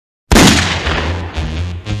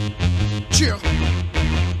Chill.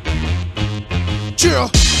 Chill.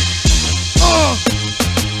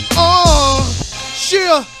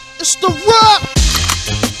 Chill. It's the rock.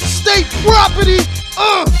 State property.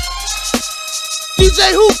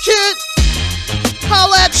 DJ Hoop Kid.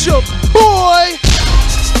 Holla at your boy.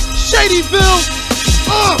 Shadyville.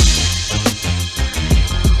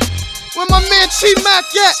 Where my man T-Mac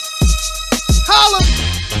at? Holla.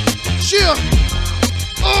 Chill.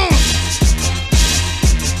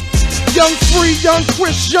 Young Free, Young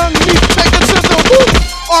Chris, Young Neef, take it to the hoop.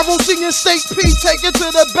 ROC and State P, take it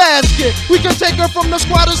to the basket. We can take her from the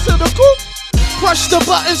squatters to the coop. Crush the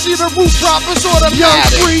button, see the roof drop, it's automatic. Young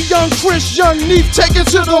Free, Young Chris, Young Neef, take it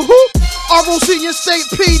to the hoop. ROC and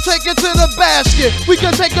State P, take it to the basket. We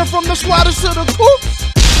can take her from the squatters to the coop.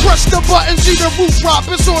 Press the button, see the roof drop,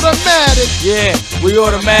 it's automatic. Yeah, we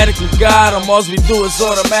automatically got them. All we do is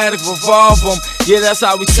automatic revolve them. Yeah, that's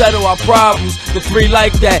how we settle our problems. The three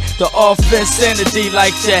like that, the offense and the D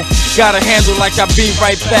like that. Got a handle like I be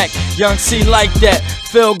right back. Young C like that.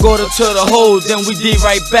 Phil go to the hole, then we D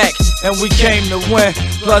right back. And we came to win.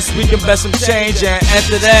 Plus we can bet some change, and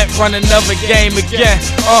after that, run another game again.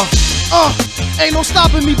 Ain't no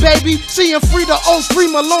stopping me, baby. Seeing Free to 03,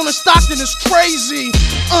 Malone and Stockton is crazy.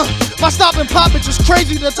 My stop and pop is just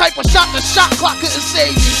crazy. The type of shot the shot clock couldn't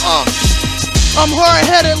save me. I'm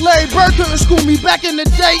hard-headed, Larry Bird couldn't school me. Back in the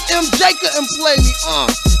day, MJ couldn't play me.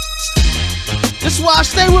 This is why I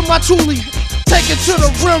stay with my Thule. Take it to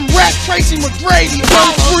the rim, Rat Tracy McGrady.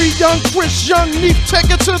 Young Free, Young Chris, Young Neef,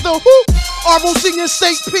 take it to the hoop. ROC and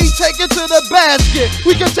State P, take it to the basket.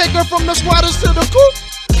 We can take her from the squatters to the coop.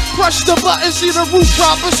 Crush the button, see the roof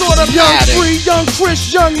drop, it's automatic. Young Free, Young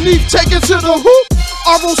Chris, Young Neef, take it to the hoop.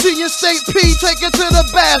 ROC and State P, take it to the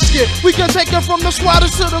basket. We can take her from the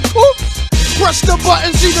squatters to the coop. Press the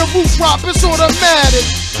button, see the roof drop, it's automatic.